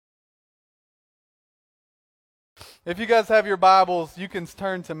If you guys have your Bibles, you can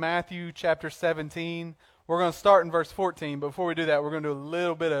turn to Matthew chapter 17. We're going to start in verse 14. But before we do that, we're going to do a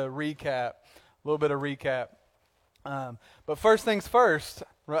little bit of recap. But first things first,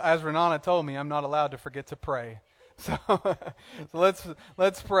 as Renana told me, I'm not allowed to forget to pray. So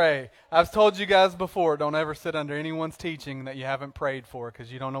let's pray. I've told you guys before, don't ever sit under anyone's teaching that you haven't prayed for,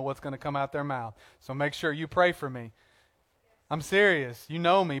 because you don't know what's going to come out their mouth. So make sure you pray for me. I'm serious. You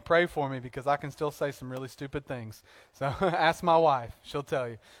know me. Pray for me, because I can still say some really stupid things. So ask my wife. She'll tell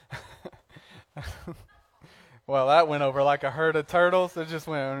you. Well, that went over like a herd of turtles. It just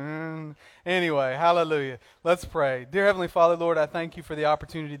went. Anyway, hallelujah. Let's pray. Dear Heavenly Father, Lord, I thank you for the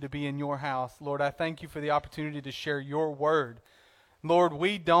opportunity to be in your house. Lord, I thank you for the opportunity to share your word. Lord,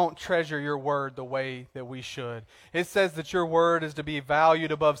 we don't treasure your word the way that we should. It says that your word is to be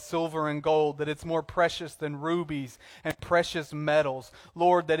valued above silver and gold, that it's more precious than rubies and precious metals.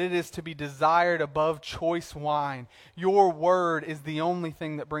 Lord, that it is to be desired above choice wine. Your word is the only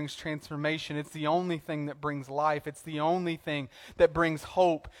thing that brings transformation. It's the only thing that brings life. It's the only thing that brings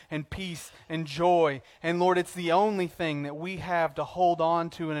hope and peace and joy. And Lord, it's the only thing that we have to hold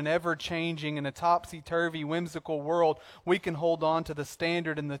on to in an ever-changing and a topsy-turvy, whimsical world. We can hold on to the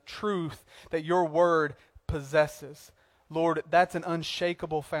standard and the truth that your word possesses. Lord, that's an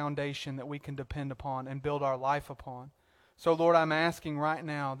unshakable foundation that we can depend upon and build our life upon. So Lord, I'm asking right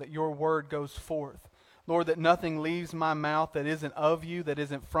now that your word goes forth. Lord, that nothing leaves my mouth that isn't of you, that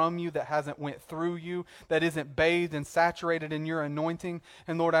isn't from you, that hasn't went through you, that isn't bathed and saturated in your anointing.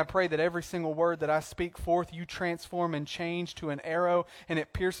 And Lord, I pray that every single word that I speak forth, you transform and change to an arrow, and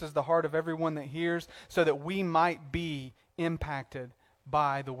it pierces the heart of everyone that hears, so that we might be impacted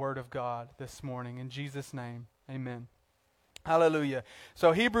by the word of God this morning. In Jesus' name, amen. Hallelujah.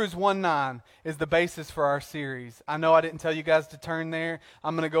 So Hebrews 1:9 is the basis for our series. I know I didn't tell you guys to turn there.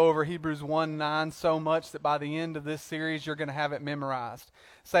 I'm going to go over Hebrews 1:9 so much that by the end of this series, you're going to have it memorized.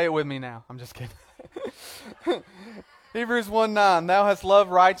 Say it with me now. I'm just kidding. Hebrews 1:9, thou hast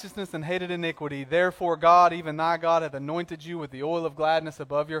loved righteousness and hated iniquity. Therefore God, even thy God, hath anointed you with the oil of gladness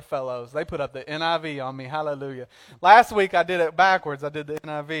above your fellows. They put up the NIV on me. Hallelujah. Last week I did it backwards. I did the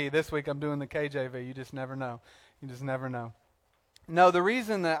NIV. This week I'm doing the KJV. You just never know. You just never know. No, the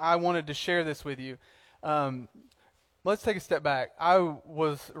reason that I wanted to share this with you, let's take a step back.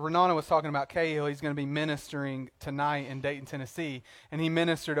 Renana was talking about Cahill. He's going to be ministering tonight in Dayton, Tennessee, and he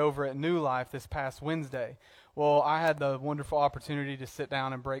ministered over at New Life this past Wednesday. Well, I had the wonderful opportunity to sit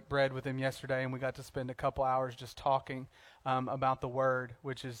down and break bread with him yesterday, and we got to spend a couple hours just talking about the Word,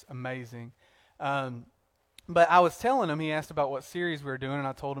 which is amazing. But I was telling him, he asked about what series we were doing, and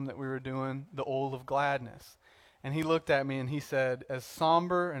I told him that we were doing the Oil of Gladness. And he looked at me and he said, as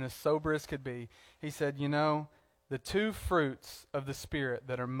somber and as sober as could be, he said, you know, the two fruits of the Spirit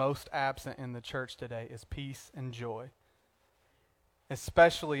that are most absent in the church today is peace and joy,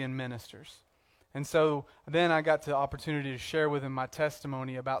 especially in ministers. And so then I got the opportunity to share with him my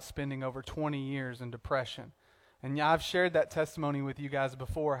testimony about spending over 20 years in depression. And I've shared that testimony with you guys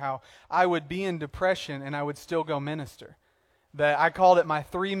before, how I would be in depression and I would still go minister. That I called it my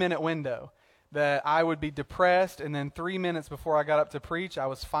 3-minute window. That I would be depressed, and then 3 minutes before I got up to preach, I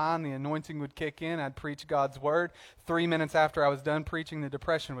was fine. The anointing would kick in. I'd preach God's word. 3 minutes after I was done preaching, the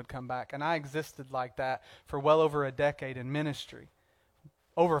depression would come back. And I existed like that for well over a decade in ministry.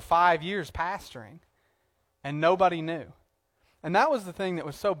 Over 5 years pastoring. And nobody knew. And that was the thing that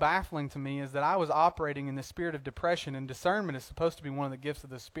was so baffling to me, is that I was operating in the spirit of depression, and discernment is supposed to be one of the gifts of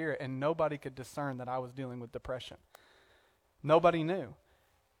the Spirit, and nobody could discern that I was dealing with depression. Nobody knew.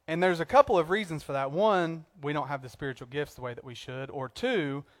 And there's a couple of reasons for that. One, we don't have the spiritual gifts the way that we should. Or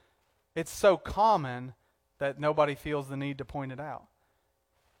two, it's so common that nobody feels the need to point it out.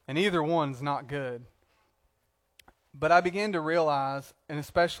 And either one's not good. But I began to realize, and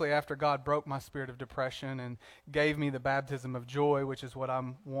especially after God broke my spirit of depression and gave me the baptism of joy, which is what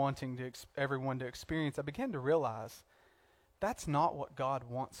I'm wanting everyone to experience, I began to realize that's not what God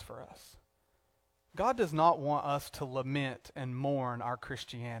wants for us. God does not want us to lament and mourn our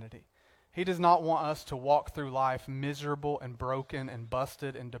Christianity. He does not want us to walk through life miserable and broken and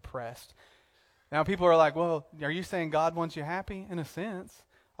busted and depressed. Now people are like, well, are you saying God wants you happy? In a sense.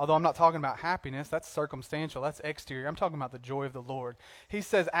 Although I'm not talking about happiness, that's circumstantial, that's exterior. I'm talking about the joy of the Lord. He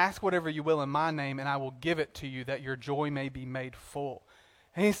says, ask whatever you will in my name, and I will give it to you, that your joy may be made full.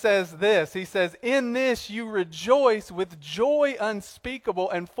 And he says this, he says, in this you rejoice with joy unspeakable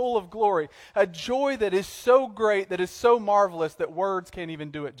and full of glory. A joy that is so great, that is so marvelous, that words can't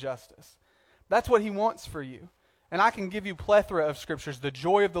even do it justice. That's what he wants for you. And I can give you plethora of scriptures. The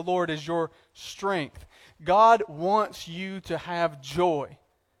joy of the Lord is your strength. God wants you to have joy.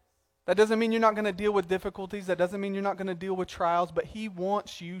 That doesn't mean you're not going to deal with difficulties. That doesn't mean you're not going to deal with trials. But He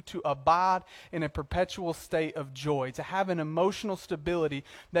wants you to abide in a perpetual state of joy, to have an emotional stability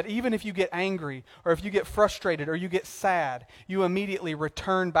that even if you get angry or if you get frustrated or you get sad, you immediately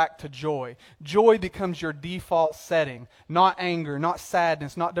return back to joy. Joy becomes your default setting. Not anger, not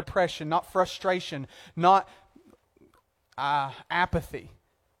sadness, not depression, not frustration, not apathy.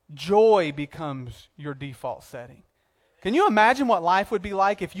 Joy becomes your default setting. Can you imagine what life would be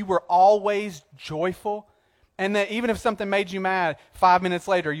like if you were always joyful? And that even if something made you mad, 5 minutes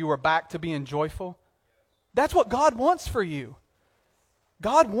later you were back to being joyful? That's what God wants for you.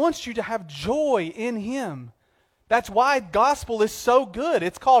 God wants you to have joy in Him. That's why gospel is so good.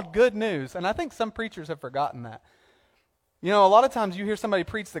 It's called good news. And I think some preachers have forgotten that. You know, a lot of times you hear somebody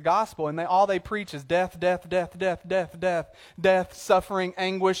preach the gospel and all they preach is death, death, death, death, death, death, death, suffering,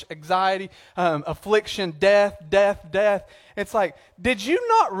 anguish, anxiety, affliction, death, death, death. It's like, did you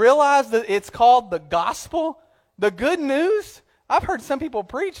not realize that it's called the gospel? The good news? I've heard some people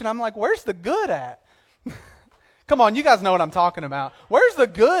preach and I'm like, where's the good at? Come on, you guys know what I'm talking about. Where's the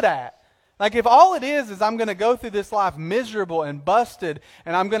good at? Like if all it is I'm going to go through this life miserable and busted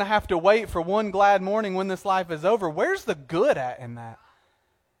and I'm going to have to wait for one glad morning when this life is over, where's the good at in that?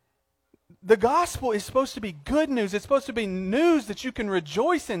 The gospel is supposed to be good news. It's supposed to be news that you can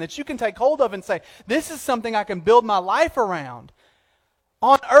rejoice in, that you can take hold of and say, this is something I can build my life around.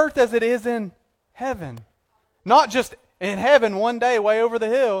 On earth as it is in heaven. Not just in heaven one day way over the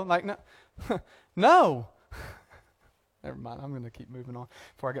hill. Like, no. No. Never mind, I'm going to keep moving on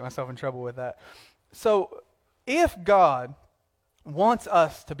before I get myself in trouble with that. So, if God wants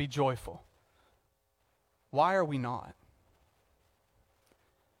us to be joyful, why are we not?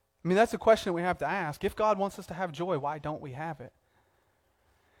 I mean, that's a question we have to ask. If God wants us to have joy, why don't we have it?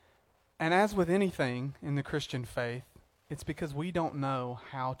 And as with anything in the Christian faith, it's because we don't know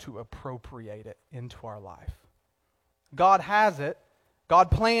how to appropriate it into our life. God has it. God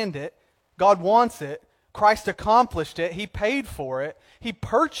planned it. God wants it. Christ accomplished it. He paid for it. He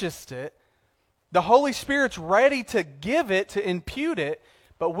purchased it. The Holy Spirit's ready to give it, to impute it,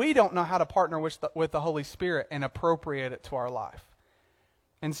 but we don't know how to partner with the Holy Spirit and appropriate it to our life.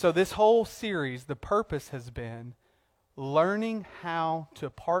 And so this whole series, the purpose has been learning how to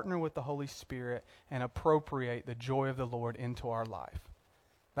partner with the Holy Spirit and appropriate the joy of the Lord into our life.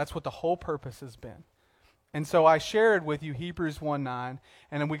 That's what the whole purpose has been. And so I shared with you Hebrews 1:9,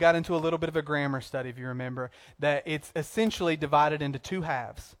 and then we got into a little bit of a grammar study, if you remember, that it's essentially divided into two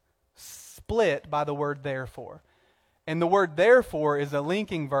halves, split by the word therefore. And the word therefore is a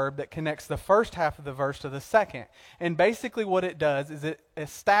linking verb that connects the first half of the verse to the second. And basically what it does is it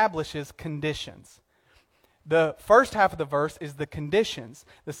establishes conditions. The first half of the verse is the conditions.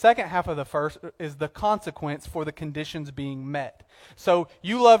 The second half of the verse is the consequence for the conditions being met. So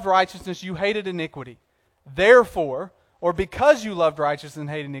you loved righteousness, you hated iniquity. Therefore, or because you loved righteousness and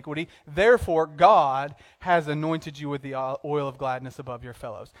hated iniquity, therefore God has anointed you with the oil of gladness above your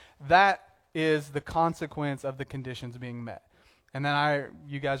fellows. That is the consequence of the conditions being met. And then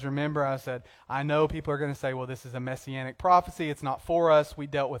you guys remember I said, I know people are going to say, well, this is a messianic prophecy. It's not for us. We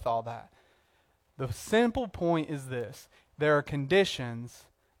dealt with all that. The simple point is this. There are conditions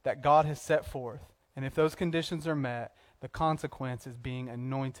that God has set forth. And if those conditions are met, the consequence is being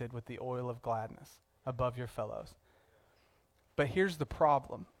anointed with the oil of gladness above your fellows. But here's the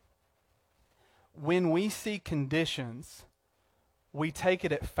problem. When we see conditions, we take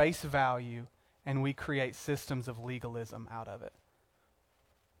it at face value and we create systems of legalism out of it.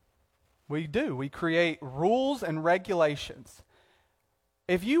 We do. We create rules and regulations.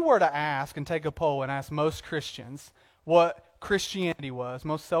 If you were to ask and take a poll and ask most Christians what Christianity was,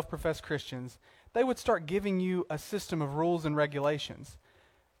 most self-professed Christians, they would start giving you a system of rules and regulations.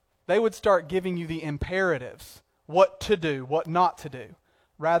 They would start giving you the imperatives, what to do, what not to do,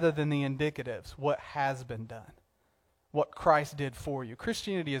 rather than the indicatives, what has been done, what Christ did for you.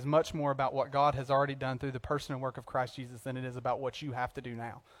 Christianity is much more about what God has already done through the person and work of Christ Jesus than it is about what you have to do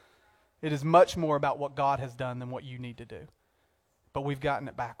now. It is much more about what God has done than what you need to do. But we've gotten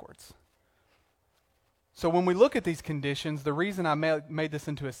it backwards. So when we look at these conditions, the reason I made this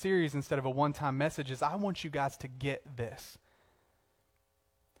into a series instead of a one-time message is I want you guys to get this.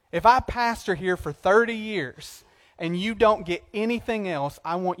 If I pastor here for 30 years and you don't get anything else,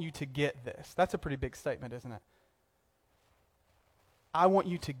 I want you to get this. That's a pretty big statement, isn't it? I want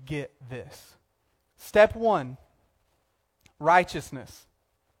you to get this. Step 1, righteousness.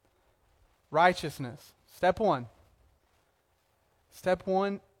 Righteousness. Step 1. Step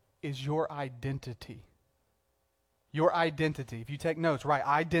 1 is your identity. Your identity. If you take notes, write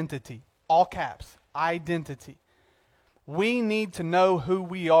identity. All caps. Identity. We need to know who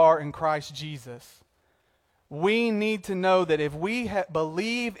we are in Christ Jesus. We need to know that if we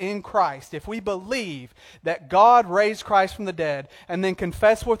believe in Christ, if we believe that God raised Christ from the dead, and then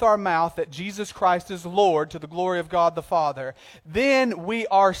confess with our mouth that Jesus Christ is Lord to the glory of God the Father, then we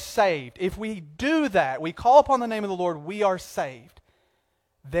are saved. If we do that, we call upon the name of the Lord, we are saved.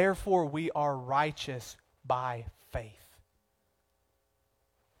 Therefore, we are righteous by faith.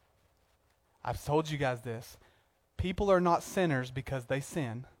 I've told you guys this. People are not sinners because they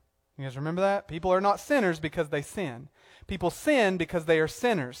sin. You guys remember that? People are not sinners because they sin. People sin because they are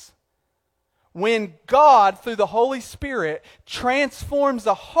sinners. When God, through the Holy Spirit, transforms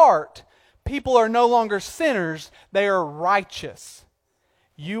a heart, people are no longer sinners, they are righteous.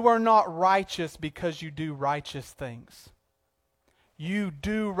 You are not righteous because you do righteous things. You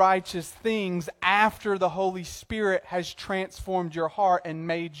do righteous things after the Holy Spirit has transformed your heart and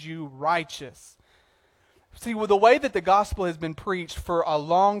made you righteous. See, the way that the gospel has been preached for a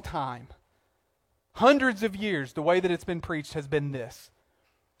long time, hundreds of years, the way that it's been preached has been this.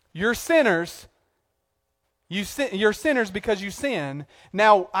 You're sinners. You're sinners because you sin.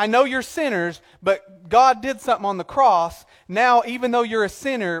 Now, I know you're sinners, but God did something on the cross. Now, even though you're a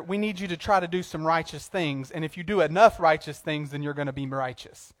sinner, we need you to try to do some righteous things. And if you do enough righteous things, then you're going to be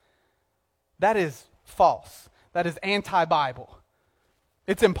righteous. That is false. That is anti-Bible.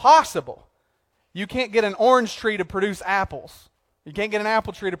 It's impossible. You can't get an orange tree to produce apples. You can't get an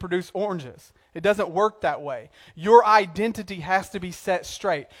apple tree to produce oranges. It doesn't work that way. Your identity has to be set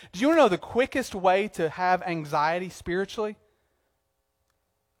straight. Do you know the quickest way to have anxiety spiritually?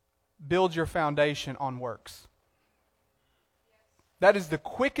 Build your foundation on works. That is the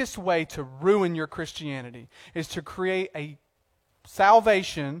quickest way to ruin your Christianity, is to create a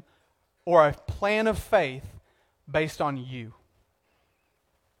salvation or a plan of faith based on you.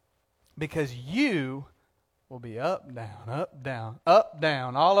 Because you will be up, down,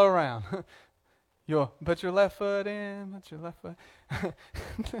 all around. You'll put your left foot in, put your left foot.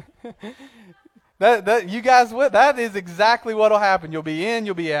 You guys, that is exactly what will happen. You'll be in,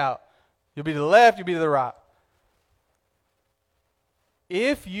 you'll be out. You'll be to the left, you'll be to the right.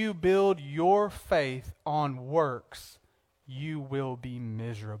 If you build your faith on works, you will be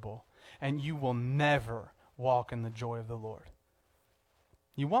miserable. And you will never walk in the joy of the Lord.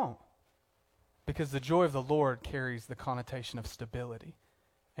 You won't. Because the joy of the Lord carries the connotation of stability.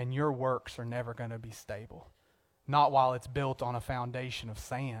 And your works are never going to be stable. Not while it's built on a foundation of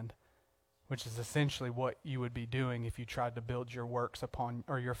sand, which is essentially what you would be doing if you tried to build your works upon,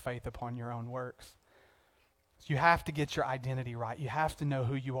 or your faith upon your own works. So you have to get your identity right. You have to know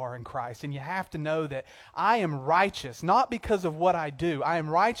who you are in Christ. And you have to know that I am righteous, not because of what I do. I am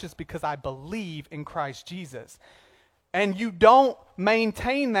righteous because I believe in Christ Jesus. And you don't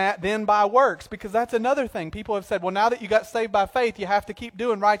maintain that then by works, because that's another thing. People have said, well, now that you got saved by faith, you have to keep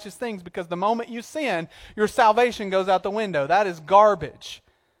doing righteous things, because the moment you sin, your salvation goes out the window. That is garbage.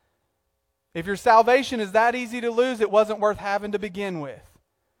 If your salvation is that easy to lose, it wasn't worth having to begin with.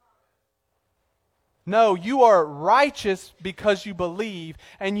 No, you are righteous because you believe,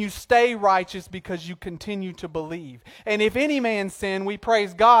 and you stay righteous because you continue to believe. And if any man sin, we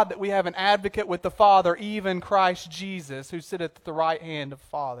praise God that we have an advocate with the Father, even Christ Jesus, who sitteth at the right hand of the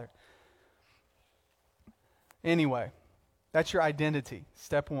Father. Anyway, that's your identity,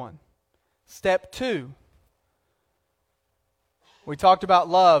 step 1. Step 2. We talked about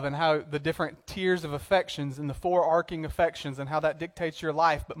love and how the different tiers of affections and the 4 arcing affections and how that dictates your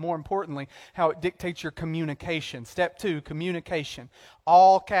life, but more importantly, how it dictates your communication. Step 2, communication.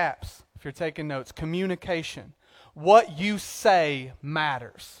 All caps, if you're taking notes. Communication. What you say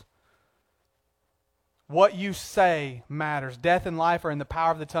matters. What you say matters. Death and life are in the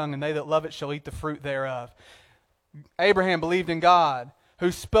power of the tongue, and they that love it shall eat the fruit thereof. Abraham believed in God,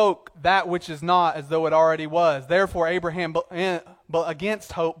 who spoke that which is not as though it already was. Therefore Abraham,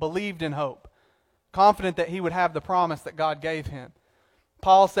 against hope, believed in hope, confident that he would have the promise that God gave him.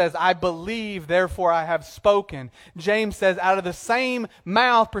 Paul says, I believe, therefore I have spoken. James says, out of the same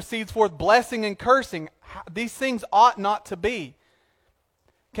mouth proceeds forth blessing and cursing. These things ought not to be.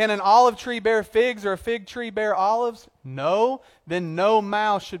 Can an olive tree bear figs, or a fig tree bear olives? No. Then no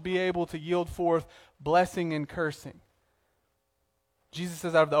mouth should be able to yield forth blessing and cursing. Jesus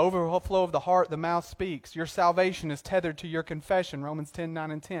says, out of the overflow of the heart, the mouth speaks. Your salvation is tethered to your confession, Romans 10,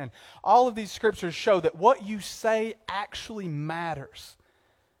 9, and 10. All of these scriptures show that what you say actually matters.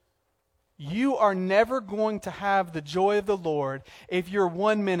 You are never going to have the joy of the Lord if you're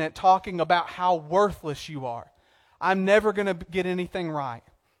 1 minute talking about how worthless you are. I'm never going to get anything right.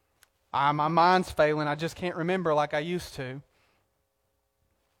 My mind's failing. I just can't remember like I used to.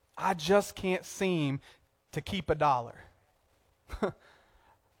 I just can't seem to keep $1.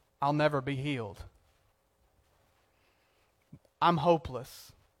 I'll never be healed. I'm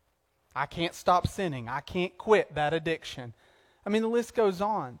hopeless. I can't stop sinning. I can't quit that addiction. I mean, the list goes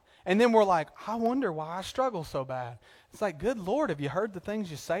on. And then we're like, I wonder why I struggle so bad. It's like, good Lord, have you heard the things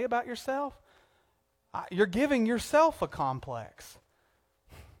you say about yourself? You're giving yourself a complex.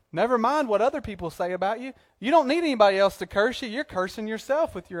 Never mind what other people say about you. You don't need anybody else to curse you. You're cursing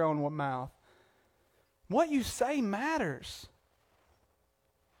yourself with your own mouth. What you say matters.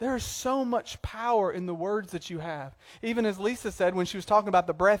 There is so much power in the words that you have. Even as Lisa said when she was talking about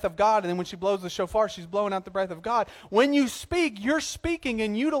the breath of God, and then when she blows the shofar, she's blowing out the breath of God. When you speak, you're speaking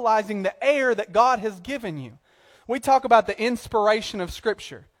and utilizing the air that God has given you. We talk about the inspiration of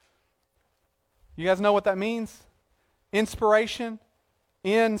Scripture. You guys know what that means? Inspiration,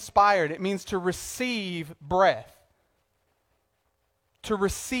 inspired. It means to receive breath. To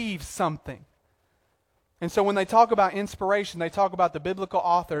receive something. And so when they talk about inspiration, they talk about the biblical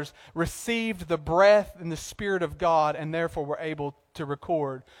authors received the breath and the Spirit of God and therefore were able to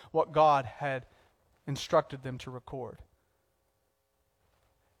record what God had instructed them to record.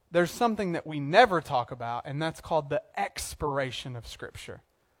 There's something that we never talk about, and that's called the expiration of Scripture.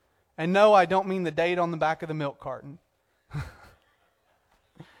 And no, I don't mean the date on the back of the milk carton.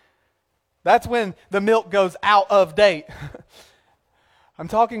 That's when the milk goes out of date. I'm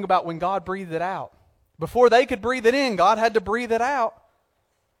talking about when God breathed it out. Before they could breathe it in, God had to breathe it out.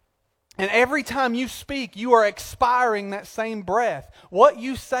 And every time you speak, you are expiring that same breath. What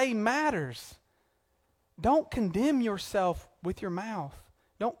you say matters. Don't condemn yourself with your mouth.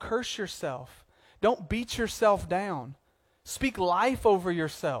 Don't curse yourself. Don't beat yourself down. Speak life over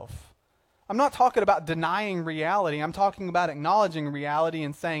yourself. I'm not talking about denying reality. I'm talking about acknowledging reality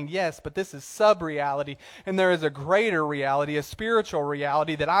and saying, yes, but this is sub-reality, and there is a greater reality, a spiritual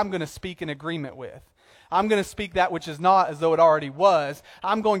reality that I'm going to speak in agreement with. I'm going to speak that which is not as though it already was.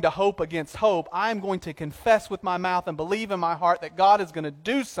 I'm going to hope against hope. I'm going to confess with my mouth and believe in my heart that God is going to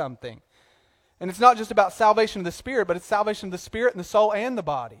do something. And it's not just about salvation of the Spirit, but it's salvation of the Spirit and the soul and the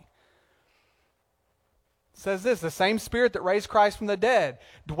body. It says this, the same Spirit that raised Christ from the dead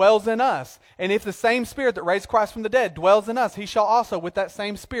dwells in us. And if the same Spirit that raised Christ from the dead dwells in us, He shall also with that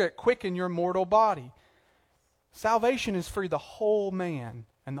same Spirit quicken your mortal body. Salvation is for the whole man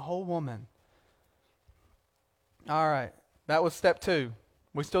and the whole woman. All right, that was step 2.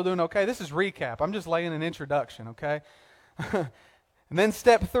 We still doing okay? This is recap. I'm just laying an introduction, okay? And then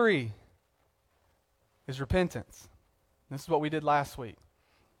step 3 is repentance. This is what we did last week.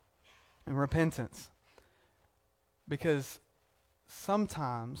 And repentance. Because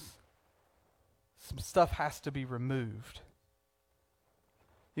sometimes some stuff has to be removed.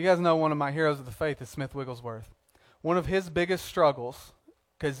 You guys know one of my heroes of the faith is Smith Wigglesworth. One of his biggest struggles,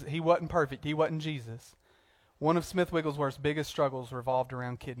 because he wasn't perfect, he wasn't Jesus. One of Smith Wigglesworth's biggest struggles revolved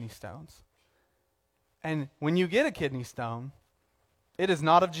around kidney stones. And when you get a kidney stone, it is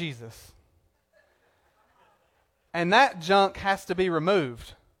not of Jesus. And that junk has to be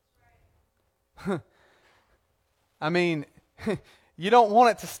removed. I mean, you don't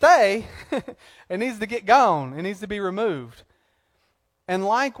want it to stay. It needs to get gone. It needs to be removed. And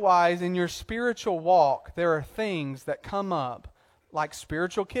likewise, in your spiritual walk, there are things that come up, like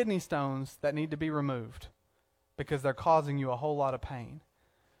spiritual kidney stones, that need to be removed. Because they're causing you a whole lot of pain.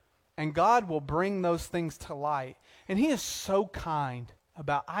 And God will bring those things to light. And He is so kind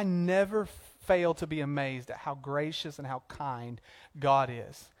about, I never fail to be amazed at how gracious and how kind God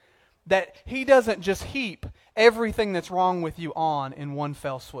is. That He doesn't just heap everything that's wrong with you on in one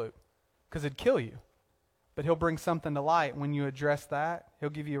fell swoop. Because it'd kill you. But He'll bring something to light. When you address that, He'll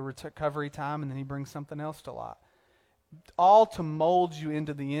give you a recovery time and then He brings something else to light. All to mold you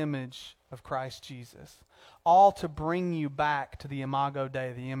into the image of Christ Jesus. All to bring you back to the Imago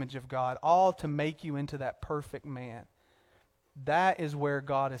Dei, the image of God. All to make you into that perfect man. That is where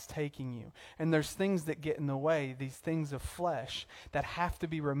God is taking you. And there's things that get in the way, these things of flesh, that have to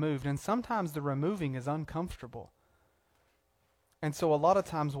be removed. And sometimes the removing is uncomfortable. And so a lot of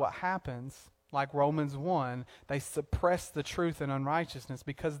times what happens, like Romans 1, they suppress the truth and unrighteousness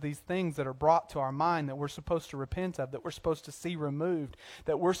because these things that are brought to our mind that we're supposed to repent of, that we're supposed to see removed,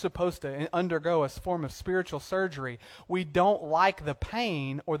 that we're supposed to undergo a form of spiritual surgery, we don't like the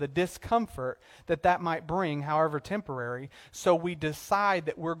pain or the discomfort that might bring, however temporary, so we decide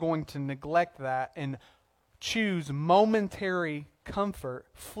that we're going to neglect that and choose momentary comfort,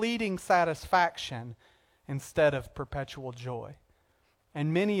 fleeting satisfaction, instead of perpetual joy.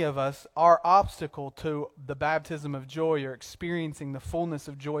 And many of us, our obstacle to the baptism of joy or experiencing the fullness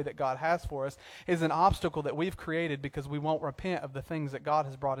of joy that God has for us is an obstacle that we've created because we won't repent of the things that God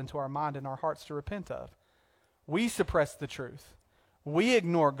has brought into our mind and our hearts to repent of. We suppress the truth. We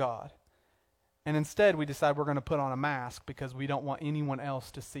ignore God. And instead we decide we're going to put on a mask because we don't want anyone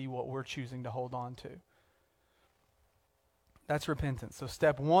else to see what we're choosing to hold on to. That's repentance. So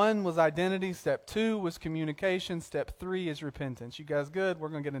step 1 was identity. Step 2 was communication. Step 3 is repentance. You guys good? We're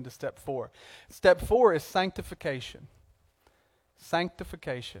going to get into step 4. Step 4 is sanctification.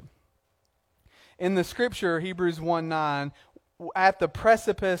 Sanctification. In the scripture, Hebrews 1:9, at the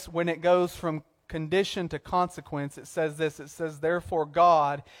precipice when it goes from condition to consequence, it says this. It says, therefore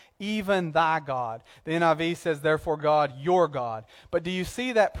God, even thy God. The NIV says, therefore God, your God. But do you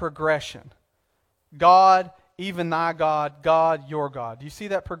see that progression? God, even thy God, God, your God. Do you see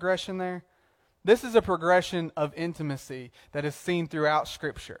that progression there? This is a progression of intimacy that is seen throughout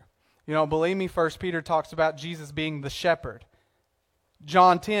Scripture. You know, believe me, 1 Peter talks about Jesus being the shepherd.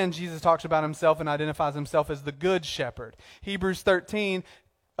 John 10, Jesus talks about himself and identifies himself as the good shepherd. Hebrews 13,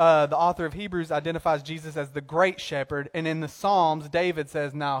 the author of Hebrews identifies Jesus as the great shepherd. And in the Psalms, David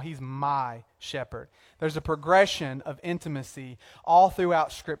says, no, he's my shepherd. There's a progression of intimacy all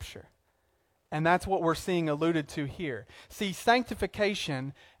throughout Scripture. And that's what we're seeing alluded to here. See,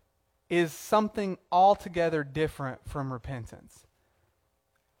 sanctification is something altogether different from repentance.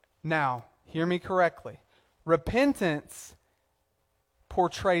 Now, hear me correctly. Repentance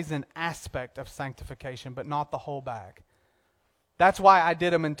portrays an aspect of sanctification, but not the whole bag. That's why I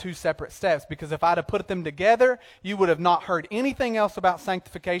did them in 2 separate steps, because if I'd have put them together, you would have not heard anything else about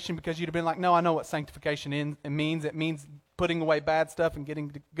sanctification, because you'd have been like, no, I know what sanctification means. It means putting away bad stuff and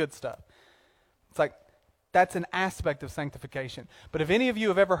getting to good stuff. It's like, that's an aspect of sanctification. But if any of you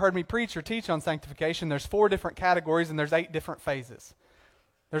have ever heard me preach or teach on sanctification, there's 4 different categories and there's 8 different phases.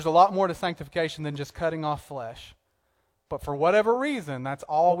 There's a lot more to sanctification than just cutting off flesh. But for whatever reason, that's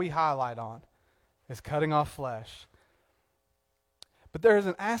all we highlight on, is cutting off flesh. But there is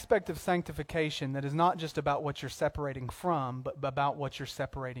an aspect of sanctification that is not just about what you're separating from, but about what you're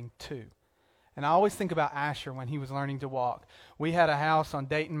separating to. And I always think about Asher when he was learning to walk. We had a house on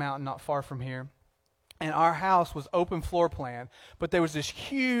Dayton Mountain not far from here. And our house was open floor plan, but there was this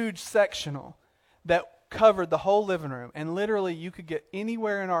huge sectional that covered the whole living room. And literally you could get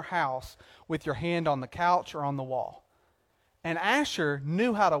anywhere in our house with your hand on the couch or on the wall. And Asher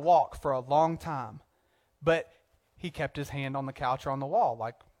knew how to walk for a long time, but he kept his hand on the couch or on the wall,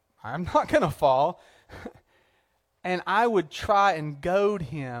 like, I'm not going to fall. And I would try and goad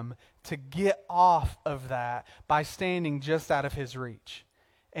him to get off of that by standing just out of his reach.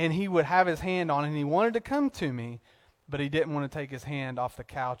 And he would have his hand on it, and he wanted to come to me, but he didn't want to take his hand off the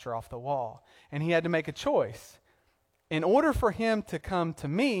couch or off the wall. And he had to make a choice. In order for him to come to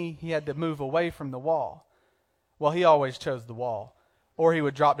me, he had to move away from the wall. Well, he always chose the wall, or he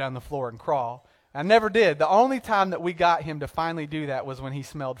would drop down the floor and crawl. I never did. The only time that we got him to finally do that was when he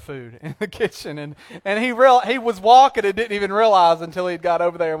smelled food in the kitchen. And he was walking and didn't even realize until he got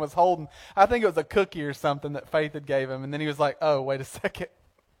over there and was holding, I think it was a cookie or something that Faith had gave him. And then he was like, oh, wait a second.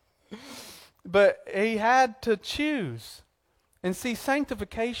 But he had to choose. And see,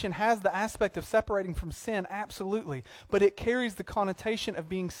 sanctification has the aspect of separating from sin, absolutely. But it carries the connotation of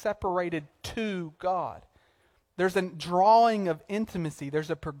being separated to God. There's a drawing of intimacy. There's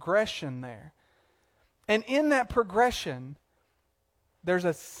a progression there. And in that progression, there's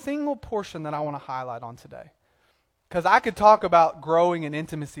a single portion that I want to highlight on today. Because I could talk about growing in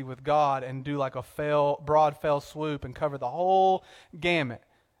intimacy with God and do like a broad fell swoop and cover the whole gamut.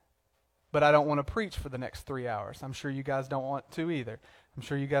 But I don't want to preach for the next 3 hours. I'm sure you guys don't want to either. I'm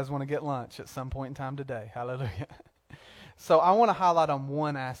sure you guys want to get lunch at some point in time today. Hallelujah. So I want to highlight on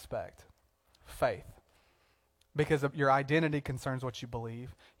one aspect, faith. Because your identity concerns what you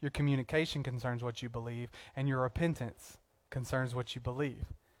believe, your communication concerns what you believe, and your repentance concerns what you believe.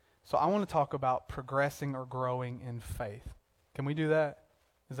 So I want to talk about progressing or growing in faith. Can we do that?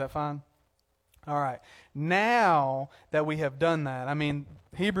 Is that fine? All right. Now that we have done that, I mean,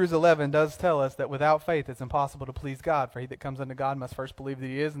 Hebrews 11 does tell us that without faith it's impossible to please God. For he that comes unto God must first believe that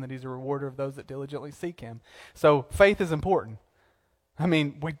he is, and that he's a rewarder of those that diligently seek him. So faith is important. I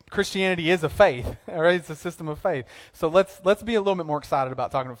mean, Christianity is a faith, all right? It's a system of faith. So let's be a little bit more excited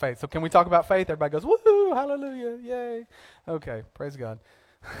about talking about faith. So can we talk about faith? Everybody goes, woohoo, hallelujah, yay. Okay, praise God.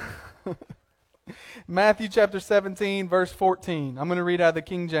 Matthew chapter 17, verse 14. I'm going to read out of the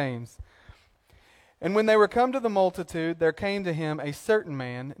King James. And when they were come to the multitude, there came to him a certain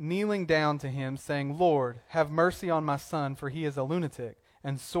man, kneeling down to him, saying, Lord, have mercy on my son, for he is a lunatic,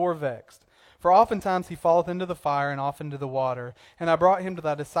 and sore vexed. For oftentimes he falleth into the fire, and often into the water. And I brought him to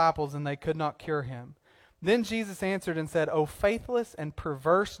thy disciples, and they could not cure him. Then Jesus answered and said, O faithless and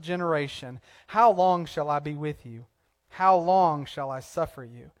perverse generation, how long shall I be with you? How long shall I suffer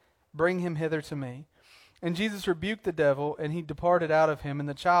you? Bring him hither to me. And Jesus rebuked the devil, and he departed out of him, and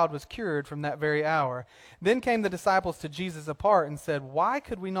the child was cured from that very hour. Then came the disciples to Jesus apart, and said, Why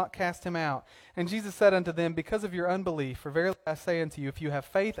could we not cast him out? And Jesus said unto them, Because of your unbelief. For verily I say unto you, if you have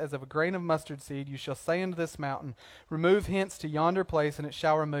faith as of a grain of mustard seed, you shall say unto this mountain, Remove hence to yonder place, and it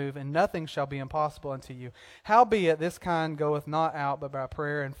shall remove, and nothing shall be impossible unto you. Howbeit this kind goeth not out but by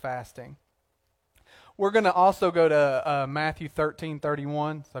prayer and fasting. We're going to also go to Matthew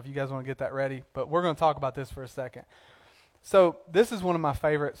 13:31, so if you guys want to get that ready. But we're going to talk about this for a second. So this is one of my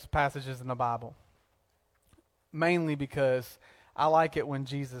favorite passages in the Bible, mainly because I like it when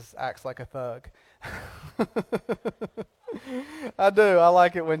Jesus acts like a thug. I do. I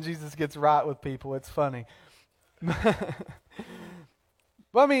like it when Jesus gets right with people. It's funny. But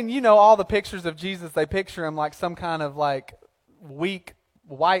I mean, you know, all the pictures of Jesus, they picture him like some kind of like weak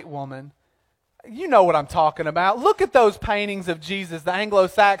white woman. You know what I'm talking about. Look at those paintings of Jesus, the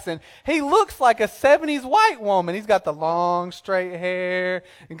Anglo-Saxon. He looks like a 70s white woman. He's got the long, straight hair.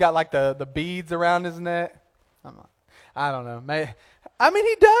 He's got like the beads around his neck. I don't know. I mean,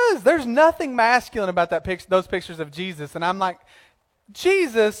 he does. There's nothing masculine about those pictures of Jesus. And I'm like,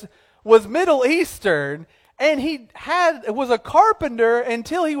 Jesus was Middle Eastern, and he was a carpenter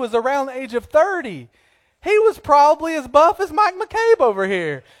until he was around the age of 30. He was probably as buff as Mike McCabe over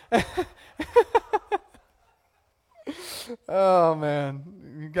here. Oh, man.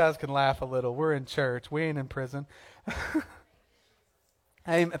 You guys can laugh a little. We're in church. We ain't in prison.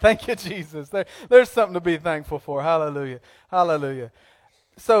 Amen. Thank you, Jesus. There's something to be thankful for. Hallelujah. Hallelujah.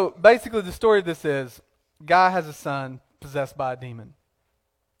 So, basically, the story of this is, guy has a son possessed by a demon.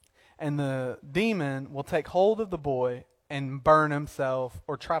 And the demon will take hold of the boy and burn himself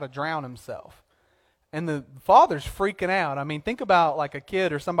or try to drown himself. And the father's freaking out. I mean, think about like a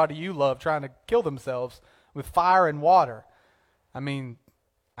kid or somebody you love trying to kill themselves with fire and water. I mean,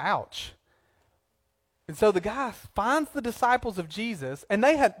 ouch. And so the guy finds the disciples of Jesus, and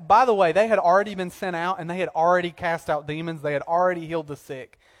they had, by the way, they had already been sent out, and they had already cast out demons. They had already healed the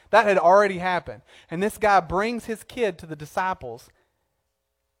sick. That had already happened. And this guy brings his kid to the disciples,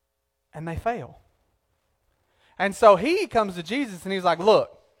 and they fail. And so he comes to Jesus, and he's like,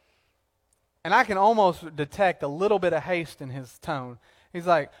 look, and I can almost detect a little bit of haste in his tone. He's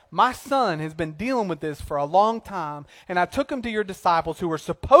like, my son has been dealing with this for a long time, and I took him to your disciples who were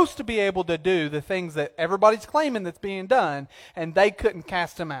supposed to be able to do the things that everybody's claiming that's being done, and they couldn't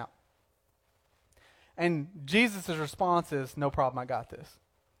cast him out. And Jesus' response is, no problem, I got this.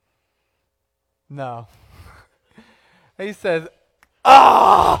 No. He says,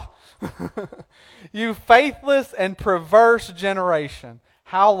 you faithless and perverse generation.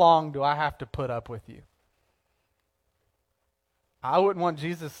 How long do I have to put up with you? I wouldn't want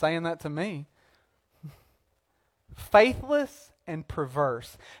Jesus saying that to me. Faithless and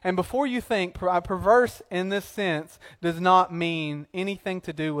perverse. And before you think, perverse in this sense does not mean anything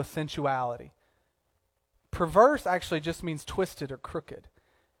to do with sensuality. Perverse actually just means twisted or crooked.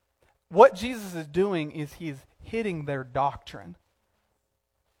 What Jesus is doing is he's hitting their doctrine.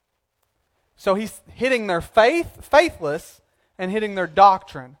 So he's hitting their faith, faithless, and hitting their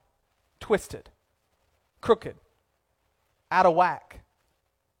doctrine, twisted, crooked, out of whack.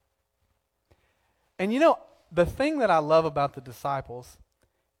 And you know, the thing that I love about the disciples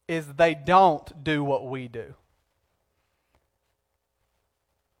is they don't do what we do.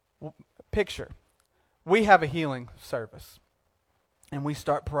 Picture, we have a healing service, and we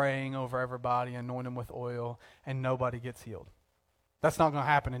start praying over everybody, anoint them with oil, and nobody gets healed. That's not going to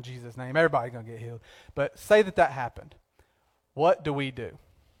happen in Jesus' name. Everybody's going to get healed. But say that happened. What do?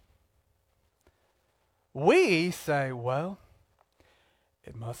 We say, well,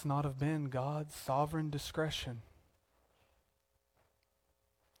 it must not have been God's sovereign discretion.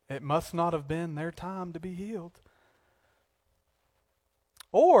 It must not have been their time to be healed.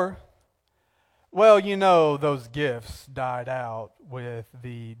 Or, well, you know, those gifts died out with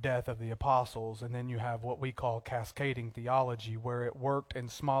the death of the apostles, and then you have what we call cascading theology, where it worked in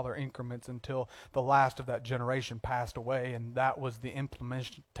smaller increments until the last of that generation passed away, and that was the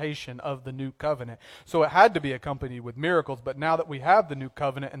implementation of the new covenant. So it had to be accompanied with miracles, but now that we have the new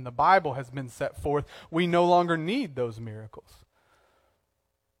covenant and the Bible has been set forth, we no longer need those miracles.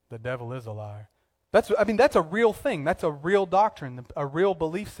 The devil is a liar. That's a real thing. That's a real doctrine, a real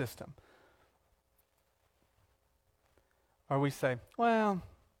belief system. Or we say, well,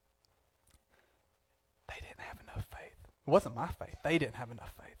 they didn't have enough faith. It wasn't my faith. They didn't have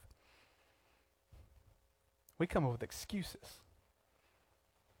enough faith. We come up with excuses.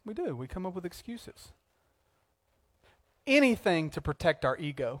 We do. We come up with excuses. Anything to protect our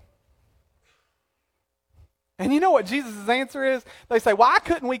ego. And you know what Jesus' answer is? They say, why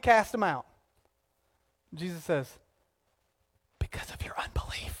couldn't we cast them out? Jesus says, because of your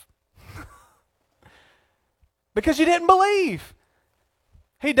unbelief. Because you didn't believe.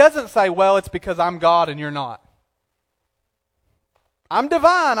 He doesn't say, well, it's because I'm God and you're not. I'm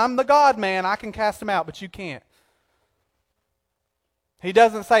divine. I'm the God man. I can cast them out, but you can't. He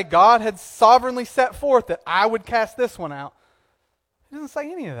doesn't say God had sovereignly set forth that I would cast this one out. He doesn't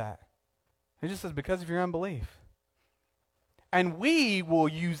say any of that. He just says because of your unbelief. And we will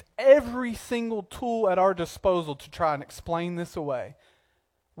use every single tool at our disposal to try and explain this away.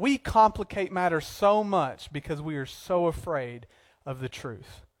 We complicate matters so much because we are so afraid of the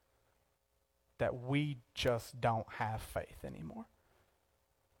truth that we just don't have faith anymore.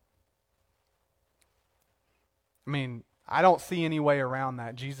 I mean, I don't see any way around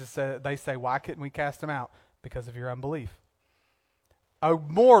that. Jesus said, they say, why couldn't we cast them out? Because of your unbelief. A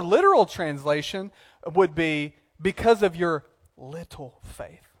more literal translation would be because of your little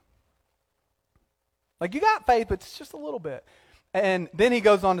faith. Like you got faith, but it's just a little bit. And then he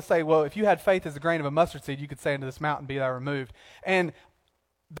goes on to say, well, if you had faith as a grain of a mustard seed, you could say unto this mountain, be thou removed. And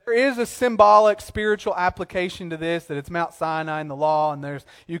there is a symbolic spiritual application to this, that it's Mount Sinai and the law, and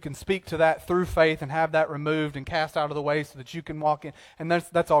you can speak to that through faith and have that removed and cast out of the way so that you can walk in. And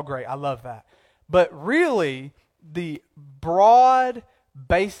that's all great. I love that. But really, the broad,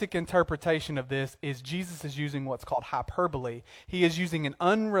 basic interpretation of this is Jesus is using what's called hyperbole. He is using an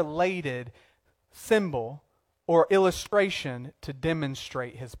unrelated symbol or illustration to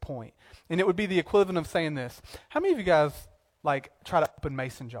demonstrate his point. And it would be the equivalent of saying this. How many of you guys try to open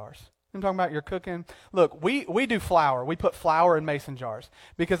mason jars? I'm talking about you're cooking. Look, we do flour. We put flour in mason jars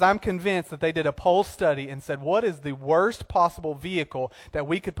because I'm convinced that they did a poll study and said, what is the worst possible vehicle that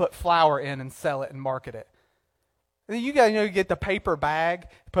we could put flour in and sell it and market it? And you guys, you get the paper bag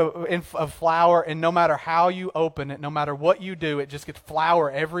of flour, and no matter how you open it, no matter what you do, it just gets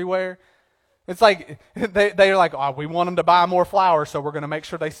flour everywhere. It's like they're like, oh, we want them to buy more flour, so we're going to make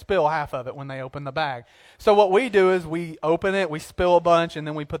sure they spill half of it when they open the bag. So what we do is we open it, we spill a bunch, and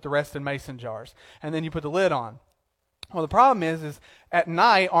then we put the rest in mason jars. And then you put the lid on. Well, the problem is at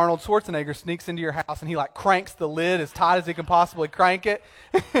night, Arnold Schwarzenegger sneaks into your house and he cranks the lid as tight as he can possibly crank it.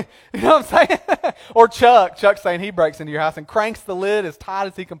 You know what I'm saying? Or Chuck's saying he breaks into your house and cranks the lid as tight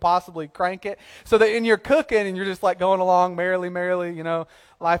as he can possibly crank it. So that in you're cooking and you're just going along merrily,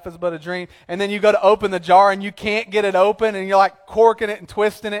 life is but a dream. And then you go to open the jar and you can't get it open and you're corking it and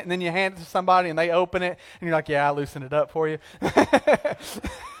twisting it, and then you hand it to somebody and they open it and you're like, yeah, I loosened it up for you.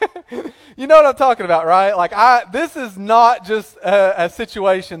 You know what I'm talking about, right? This is not just a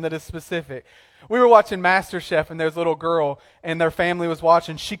situation that is specific. We were watching MasterChef, and there's a little girl, and their family was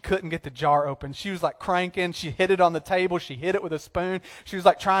watching. She couldn't get the jar open. She was cranking. She hit it on the table. She hit it with a spoon. She was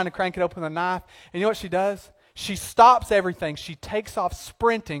trying to crank it open with a knife. And you know what she does? She stops everything. She takes off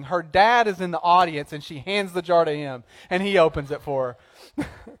sprinting. Her dad is in the audience, and she hands the jar to him, and he opens it for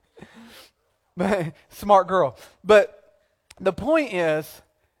her. Smart girl. But the point is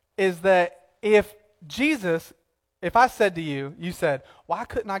that if I said to you, you said, why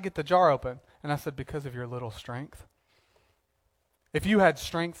couldn't I get the jar open? And I said, because of your little strength. If you had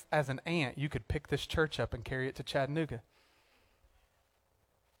strength as an ant, you could pick this church up and carry it to Chattanooga.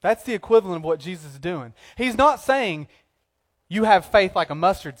 That's the equivalent of what Jesus is doing. He's not saying you have faith like a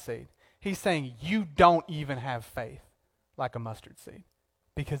mustard seed. He's saying you don't even have faith like a mustard seed.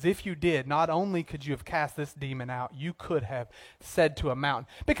 Because if you did, not only could you have cast this demon out, you could have said to a mountain.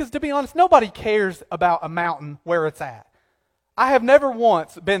 Because to be honest, nobody cares about a mountain where it's at. I have never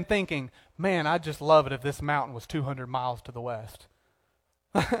once been thinking, man, I'd just love it if this mountain was 200 miles to the west.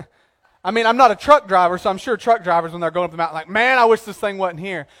 I mean, I'm not a truck driver, so I'm sure truck drivers, when they're going up the mountain, man, I wish this thing wasn't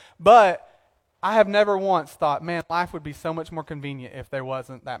here. But I have never once thought, man, life would be so much more convenient if there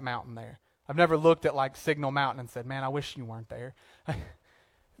wasn't that mountain there. I've never looked at Signal Mountain and said, man, I wish you weren't there.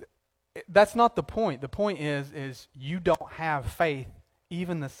 That's not the point. The point is you don't have faith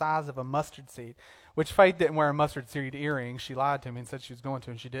even the size of a mustard seed, which Faith didn't wear a mustard seed earrings. She lied to me and said she was going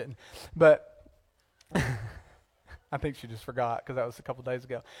to, and she didn't. But I think she just forgot because that was a couple days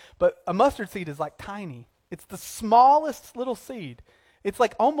ago. But a mustard seed is tiny. It's the smallest little seed. It's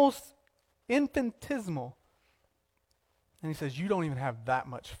almost infinitesimal. And he says, you don't even have that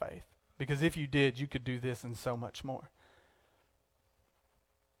much faith, because if you did, you could do this and so much more.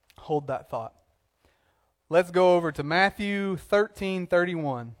 Hold that thought. Let's go over to Matthew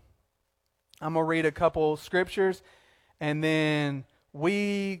 13:31. I'm going to read a couple scriptures, and then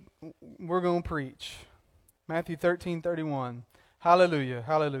we're going to preach. Matthew 13:31. Hallelujah,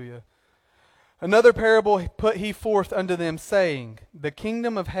 hallelujah. Another parable put he forth unto them, saying, The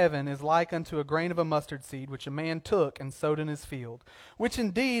kingdom of heaven is like unto a grain of a mustard seed, which a man took and sowed in his field, which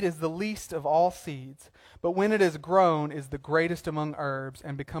indeed is the least of all seeds, but when it is grown is the greatest among herbs,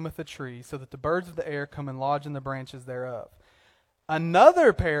 and becometh a tree, so that the birds of the air come and lodge in the branches thereof.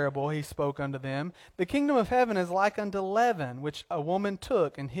 Another parable he spoke unto them, The kingdom of heaven is like unto leaven, which a woman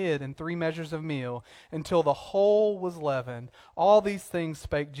took and hid in 3 measures of meal, until the whole was leavened. All these things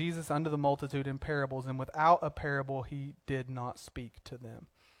spake Jesus unto the multitude in parables, and without a parable he did not speak to them.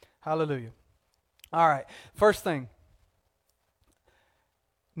 Hallelujah. All right, first thing.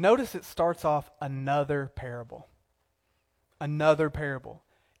 Notice it starts off another parable. Another parable.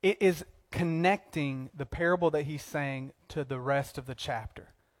 It is connecting the parable that he's saying to the rest of the chapter,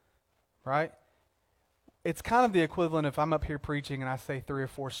 right? It's kind of the equivalent if I'm up here preaching and I say 3 or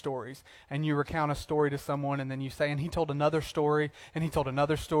 4 stories, and you recount a story to someone, and then you say, and he told another story, and he told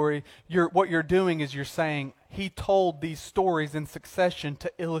another story. What you're doing is you're saying he told these stories in succession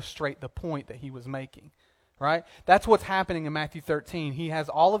to illustrate the point that he was making. Right? That's what's happening in Matthew 13. He has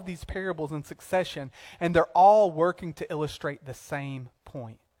all of these parables in succession, and they're all working to illustrate the same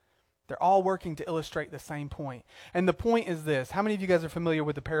point. They're all working to illustrate the same point. And the point is this. How many of you guys are familiar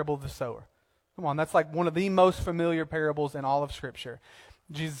with the parable of the sower? Come on, that's like one of the most familiar parables in all of Scripture.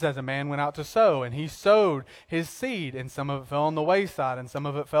 Jesus says a man went out to sow, and he sowed his seed, and some of it fell on the wayside, and some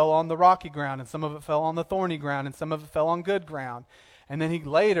of it fell on the rocky ground, and some of it fell on the thorny ground, and some of it fell on good ground. And then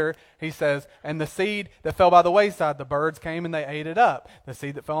he says, and the seed that fell by the wayside, the birds came and they ate it up. The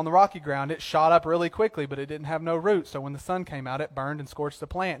seed that fell on the rocky ground, it shot up really quickly, but it didn't have no roots. So when the sun came out, it burned and scorched the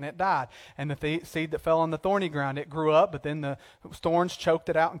plant, and it died. And the seed that fell on the thorny ground, it grew up, but then the thorns choked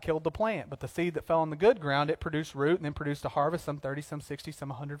it out and killed the plant. But the seed that fell on the good ground, it produced root and then produced a harvest, some 30, some 60,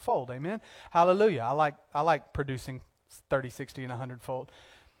 some 100-fold. Amen? Hallelujah. I like producing 30, 60, and 100-fold.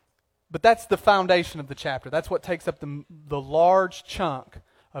 But that's the foundation of the chapter. That's what takes up the large chunk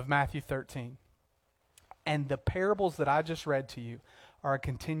of Matthew 13. And the parables that I just read to you are a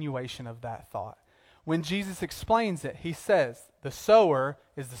continuation of that thought. When Jesus explains it, he says, the sower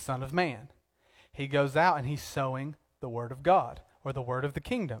is the Son of Man. He goes out and he's sowing the Word of God, or the Word of the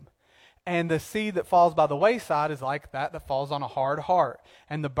kingdom. And the seed that falls by the wayside is like that falls on a hard heart.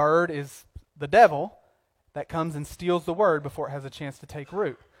 And the bird is the devil that comes and steals the Word before it has a chance to take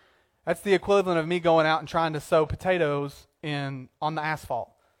root. That's the equivalent of me going out and trying to sow potatoes on the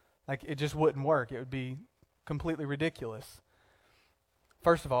asphalt. Like, it just wouldn't work. It would be completely ridiculous.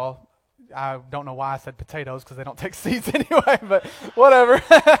 First of all, I don't know why I said potatoes, because they don't take seeds anyway, but whatever.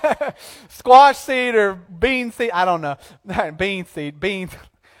 Squash seed or bean seed, I don't know. Bean seed, beans.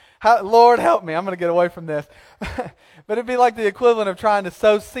 Lord help me, I'm going to get away from this. But it'd be like the equivalent of trying to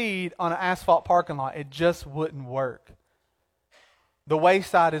sow seed on an asphalt parking lot. It just wouldn't work. The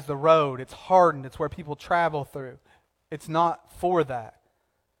wayside is the road. It's hardened. It's where people travel through. It's not for that.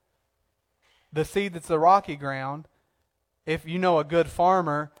 The seed that's the rocky ground, if you know a good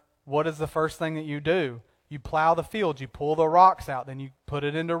farmer, what is the first thing that you do? You plow the field, you pull the rocks out, then you put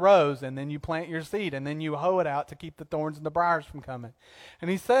it into rows, and then you plant your seed, and then you hoe it out to keep the thorns and the briars from coming. And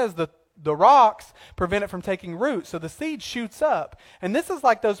he says the rocks prevent it from taking root, so the seed shoots up. And this is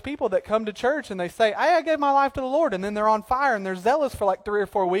like those people that come to church and they say, hey, I gave my life to the Lord, and then they're on fire and they're zealous for like 3 or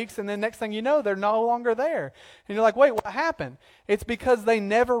 4 weeks, and then next thing you know, they're no longer there. And you're like, wait, what happened? It's because they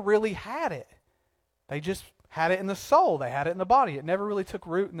never really had it. They just had it in the soul. They had it in the body. It never really took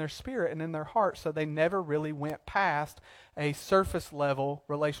root in their spirit and in their heart, so they never really went past a surface level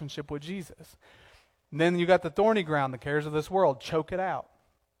relationship with Jesus. And then you got the thorny ground, the cares of this world, choke it out.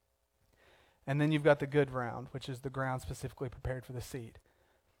 And then you've got the good ground, which is the ground specifically prepared for the seed.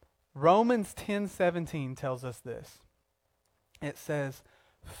 Romans 10:17 tells us this. It says,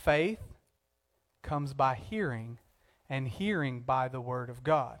 faith comes by hearing, and hearing by the word of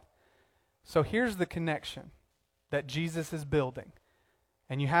God. So here's the connection that Jesus is building.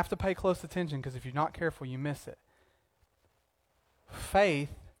 And you have to pay close attention, because if you're not careful, you miss it. Faith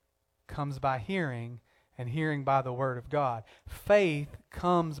comes by hearing, and hearing by the word of God. Faith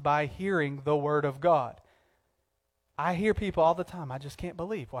comes by hearing the word of God. I hear people all the time, I just can't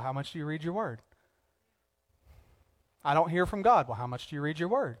believe. Well, how much do you read your word? I don't hear from God. Well, how much do you read your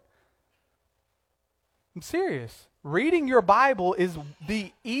word? I'm serious. Reading your Bible is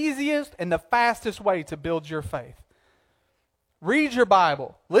the easiest and the fastest way to build your faith. Read your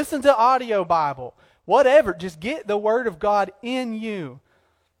Bible. Listen to audio Bible. Whatever. Just get the word of God in you.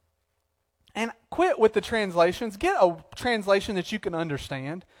 And quit with the translations. Get a translation that you can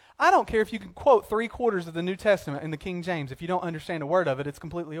understand. I don't care if you can quote 3/4 of the New Testament in the King James. If you don't understand a word of it, it's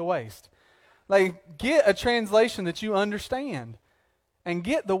completely a waste. Like, get a translation that you understand. and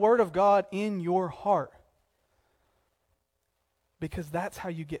get the Word of God in your heart. Because that's how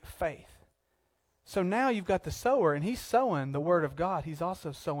you get faith. So now you've got the sower, and he's sowing the Word of God. He's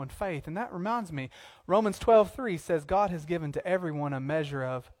also sowing faith. And that reminds me, Romans 12:3 says God has given to everyone a measure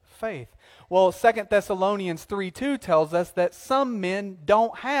of faith. Well, 2 Thessalonians 3:2 tells us that some men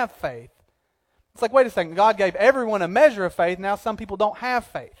don't have faith. It's like, wait a second, God gave everyone a measure of faith, now some people don't have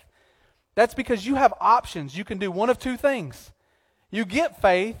faith. That's because you have options. You can do one of two things. You get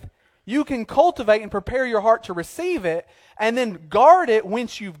faith, you can cultivate and prepare your heart to receive it, and then guard it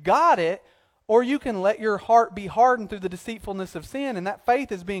once you've got it, or you can let your heart be hardened through the deceitfulness of sin, and that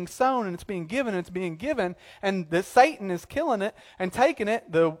faith is being sown, and it's being given, and it's being given, and the Satan is killing it and taking it.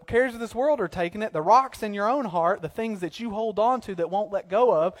 The cares of this world are taking it. The rocks in your own heart, the things that you hold on to that won't let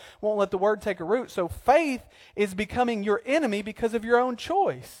go of, won't let the Word take a root. So faith is becoming your enemy because of your own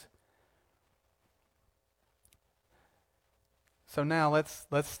choice. So now let's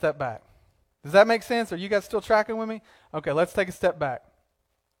step back. Does that make sense? Are you guys still tracking with me? Okay, let's take a step back.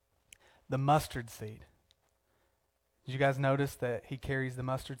 The mustard seed. Did you guys notice that he carries the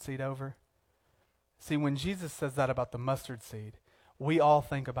mustard seed over? See, when Jesus says that about the mustard seed, we all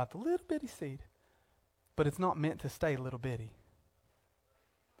think about the little bitty seed. But it's not meant to stay little bitty.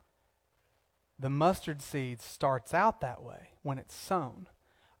 The mustard seed starts out that way when it's sown.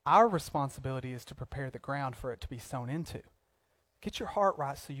 Our responsibility is to prepare the ground for it to be sown into. Get your heart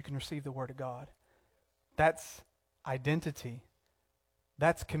right so you can receive the Word of God. That's identity.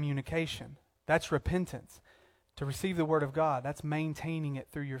 That's communication. That's repentance. To receive the Word of God, that's maintaining it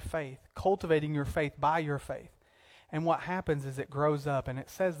through your faith, cultivating your faith by your faith. And what happens is it grows up, and it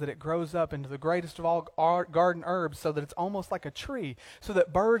says that it grows up into the greatest of all garden herbs so that it's almost like a tree, so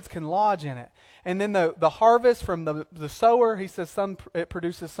that birds can lodge in it. And then the harvest from the sower, he says it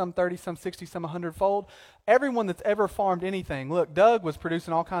produces some 30, some 60, some 100-fold. Everyone that's ever farmed anything, look, Doug was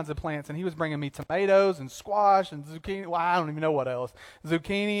producing all kinds of plants, and he was bringing me tomatoes and squash and zucchini. Well, I don't even know what else.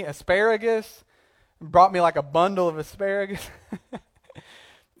 Zucchini, asparagus. Brought me like a bundle of asparagus.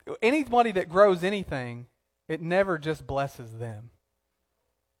 Anybody that grows anything, it never just blesses them.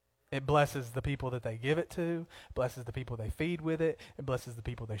 It blesses the people that they give it to, blesses the people they feed with it, it blesses the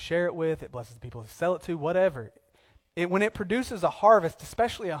people they share it with, it blesses the people they sell it to, whatever. When it produces a harvest,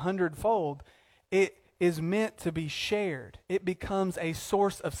 especially 100-fold, it is meant to be shared. It becomes a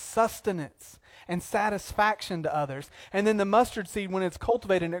source of sustenance and satisfaction to others. And then the mustard seed, when it's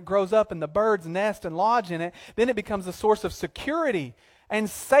cultivated and it grows up and the birds nest and lodge in it, then it becomes a source of security and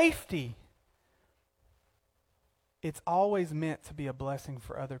safety. It's always meant to be a blessing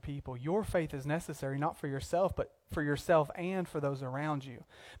for other people. Your faith is necessary, not for yourself, but for yourself and for those around you,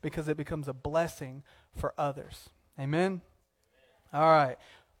 because it becomes a blessing for others. Amen? All right.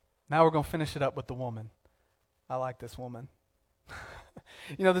 Now we're going to finish it up with the woman. I like this woman.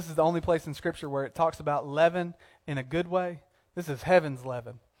 You know, this is the only place in Scripture where it talks about leaven in a good way. This is heaven's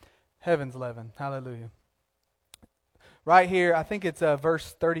leaven. Heaven's leaven. Hallelujah. Right here, I think it's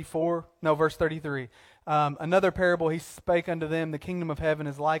verse 33. Another parable, he spake unto them, the kingdom of heaven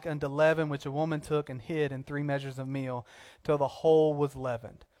is like unto leaven, which a woman took and hid in 3 measures of meal, till the whole was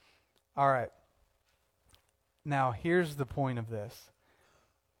leavened. All right. Now, here's the point of this.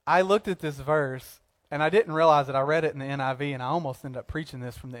 I looked at this verse, and I didn't realize that I read it in the NIV, and I almost ended up preaching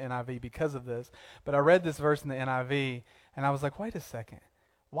this from the NIV because of this. But I read this verse in the NIV, and I was like, wait a second.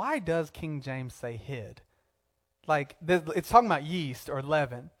 Why does King James say hid? Like, it's talking about yeast or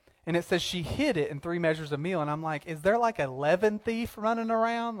leaven. And it says she hid it in 3 measures of meal. And I'm like, is there like a leaven thief running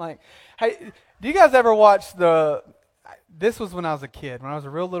around? Like, hey, do you guys ever watch this was when I was a kid. When I was a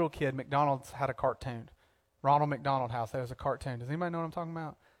real little kid, McDonald's had a cartoon. Ronald McDonald House, there was a cartoon. Does anybody know what I'm talking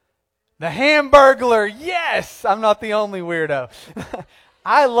about? The Hamburglar, yes! I'm not the only weirdo.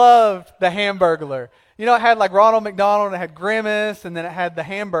 I loved the Hamburglar. You know, it had like Ronald McDonald, it had Grimace, and then it had the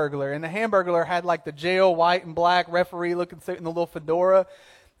Hamburglar. And the Hamburglar had like the jail white and black referee looking suit and the little fedora.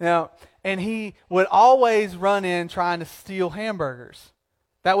 Now, and he would always run in trying to steal hamburgers.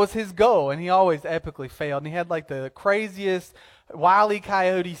 That was his goal, and he always epically failed. And he had like the craziest Wile E.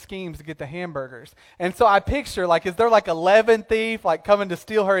 Coyote schemes to get the hamburgers. And so I picture, like, is there like a leaven thief like coming to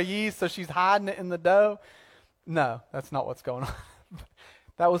steal her yeast so she's hiding it in the dough? No, that's not what's going on.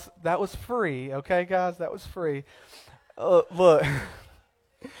 That was free, okay, guys? That was free. Look.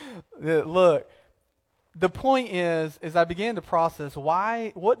 Look. The point is I began to process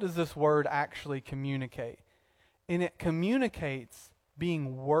what does this word actually communicate? And it communicates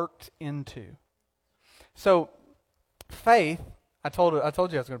being worked into. So faith, I told you I was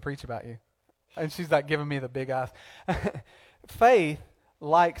going to preach about you. And she's like giving me the big eyes. Faith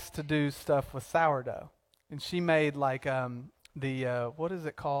likes to do stuff with sourdough. And she made like what is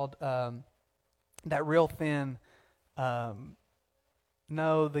it called? That real thin.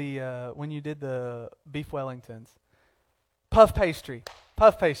 No, when you did the beef Wellingtons, puff pastry.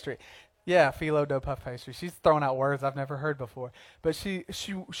 Yeah, phyllo dough puff pastry. She's throwing out words I've never heard before. But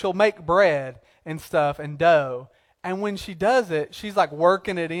she'll make bread and stuff and dough. And when she does it, she's like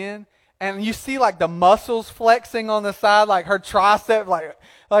working it in. And you see like the muscles flexing on the side, like her tricep,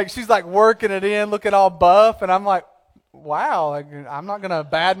 like she's like working it in, looking all buff. And I'm like, wow, like, I'm not going to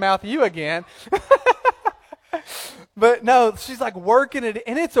badmouth you again. But no, she's like working it.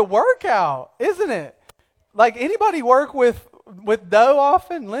 And it's a workout, isn't it? Like anybody work with dough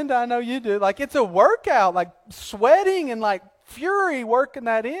often? Linda, I know you do. Like it's a workout, like sweating and like fury working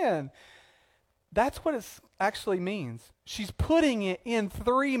that in. That's what it actually means. She's putting it in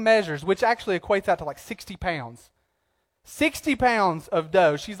 3 measures, which actually equates out to like 60 pounds. 60 pounds of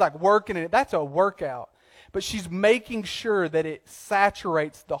dough. She's like working it. That's a workout. But she's making sure that it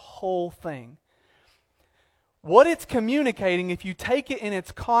saturates the whole thing. What it's communicating, if you take it in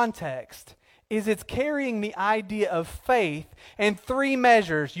its context, is it's carrying the idea of faith in 3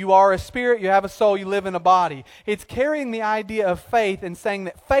 measures. You are a spirit, you have a soul, you live in a body. It's carrying the idea of faith and saying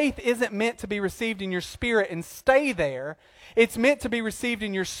that faith isn't meant to be received in your spirit and stay there. It's meant to be received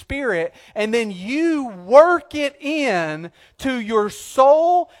in your spirit, and then you work it in to your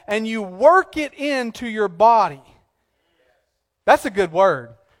soul and you work it into your body. That's a good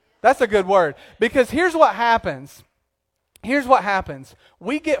word. That's a good word. Because here's what happens.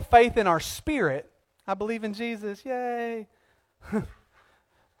 We get faith in our spirit. I believe in Jesus. Yay.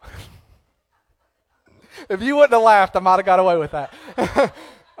 If you wouldn't have laughed, I might have got away with that.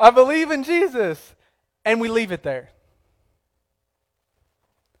 I believe in Jesus. And we leave it there.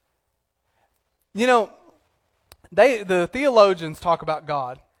 You know, the theologians talk about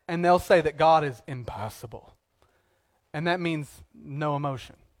God, and they'll say that God is impassible. And that means no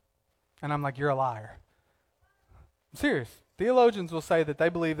emotion. And I'm like, you're a liar. I'm serious. Theologians will say that they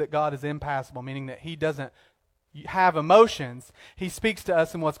believe that God is impassible, meaning that He doesn't have emotions. He speaks to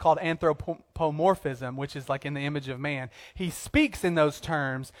us in what's called anthropomorphism, which is like in the image of man. He speaks in those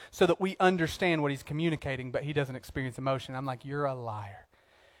terms so that we understand what He's communicating, but He doesn't experience emotion. I'm like, you're a liar.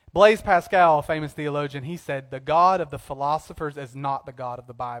 Blaise Pascal, a famous theologian, he said, the God of the philosophers is not the God of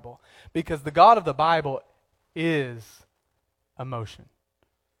the Bible, because the God of the Bible is emotion.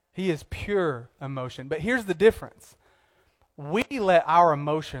 He is pure emotion. But here's the difference. We let our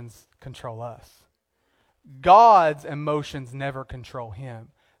emotions control us. God's emotions never control Him.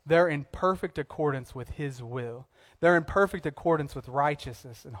 They're in perfect accordance with His will. They're in perfect accordance with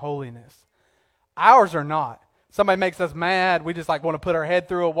righteousness and holiness. Ours are not. Somebody makes us mad, we just like want to put our head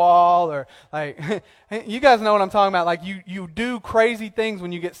through a wall, or like, you guys know what I'm talking about. Like you do crazy things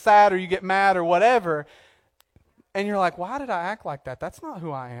when you get sad or you get mad or whatever. And you're like, why did I act like that? That's not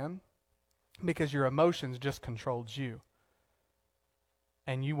who I am. Because your emotions just controlled you.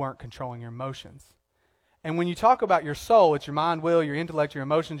 And you weren't controlling your emotions. And when you talk about your soul, it's your mind, will, your intellect, your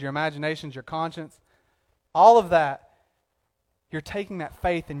emotions, your imaginations, your conscience. All of that, you're taking that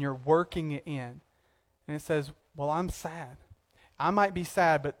faith and you're working it in. And it says, well, I'm sad. I might be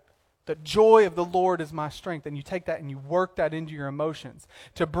sad, but the joy of the Lord is my strength. And you take that and you work that into your emotions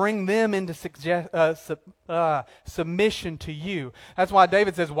to bring them into submission to you. That's why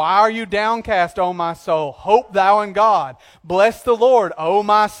David says, why are you downcast, O my soul? Hope thou in God. Bless the Lord, O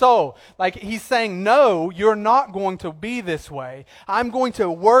my soul. Like he's saying, no, you're not going to be this way. I'm going to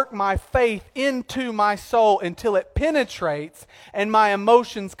work my faith into my soul until it penetrates and my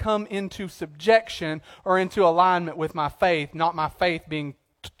emotions come into subjection or into alignment with my faith, not my faith being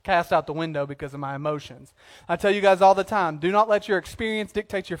cast out the window because of my emotions. I tell you guys all the time, do not let your experience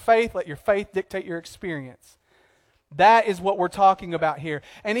dictate your faith. Let your faith dictate your experience. That is what we're talking about here.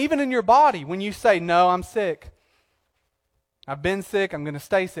 And even in your body, when you say, no, I'm sick. I've been sick. I'm going to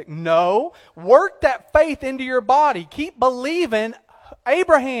stay sick. No. Work that faith into your body. Keep believing.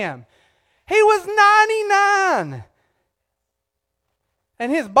 Abraham, he was 99.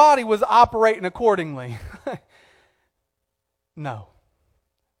 And his body was operating accordingly. No.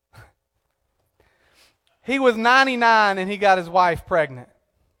 He was 99 and he got his wife pregnant.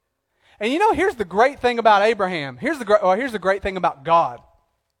 And you know, here's the great thing about Abraham. Here's the great thing about God.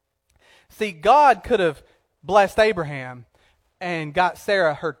 See, God could have blessed Abraham and got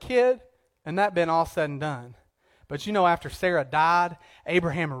Sarah her kid, and that been all said and done. But you know, after Sarah died,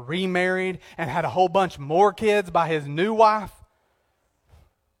 Abraham remarried and had a whole bunch more kids by his new wife.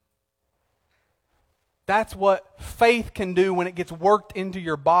 That's what faith can do when it gets worked into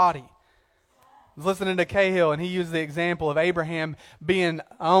your body. was listening to Cahill, and he used the example of Abraham being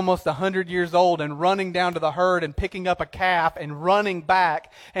almost 100 years old and running down to the herd and picking up a calf and running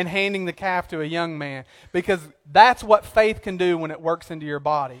back and handing the calf to a young man. Because that's what faith can do when it works into your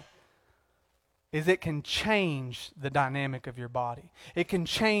body. Is it can change the dynamic of your body. It can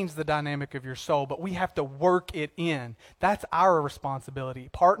change the dynamic of your soul, but we have to work it in. That's our responsibility,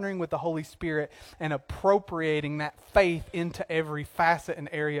 partnering with the Holy Spirit and appropriating that faith into every facet and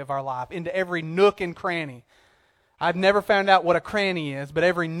area of our life, into every nook and cranny. I've never found out what a cranny is, but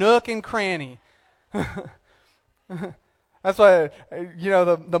every nook and cranny. That's why,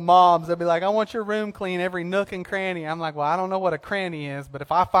 the moms, they'll be like, I want your room clean, every nook and cranny. I'm like, well, I don't know what a cranny is, but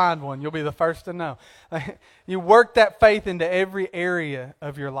if I find one, you'll be the first to know. You work that faith into every area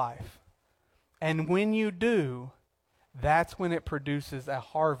of your life. And when you do, that's when it produces a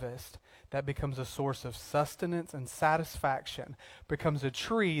harvest that becomes a source of sustenance and satisfaction, becomes a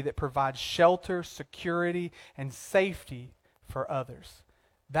tree that provides shelter, security, and safety for others.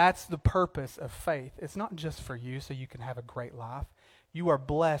 That's the purpose of faith. It's not just for you so you can have a great life. You are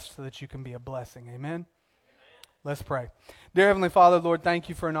blessed so that you can be a blessing. Amen? Let's pray. Dear Heavenly Father, Lord, thank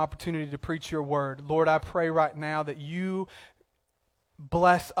you for an opportunity to preach your word. Lord, I pray right now that you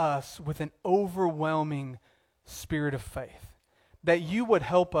bless us with an overwhelming spirit of faith. That you would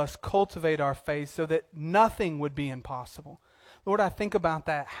help us cultivate our faith so that nothing would be impossible. Lord, I think about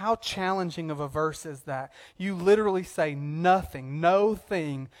that. How challenging of a verse is that? You literally say nothing, no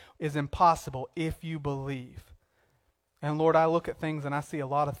thing is impossible if you believe. And Lord, I look at things and I see a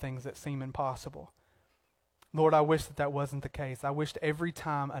lot of things that seem impossible. Lord, I wish that wasn't the case. I wished every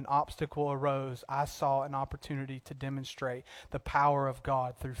time an obstacle arose, I saw an opportunity to demonstrate the power of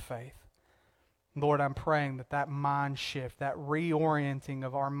God through faith. Lord, I'm praying that mind shift, that reorienting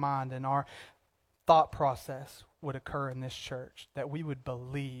of our mind and our thought process would occur in this church, that we would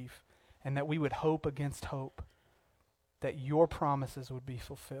believe and that we would hope against hope, that your promises would be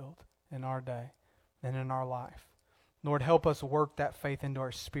fulfilled in our day and in our life. Lord, help us work that faith into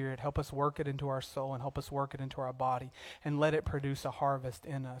our spirit, help us work it into our soul, and help us work it into our body, and let it produce a harvest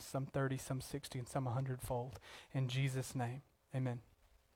in us, some 30, some 60, and some 100-fold. In Jesus' name, amen.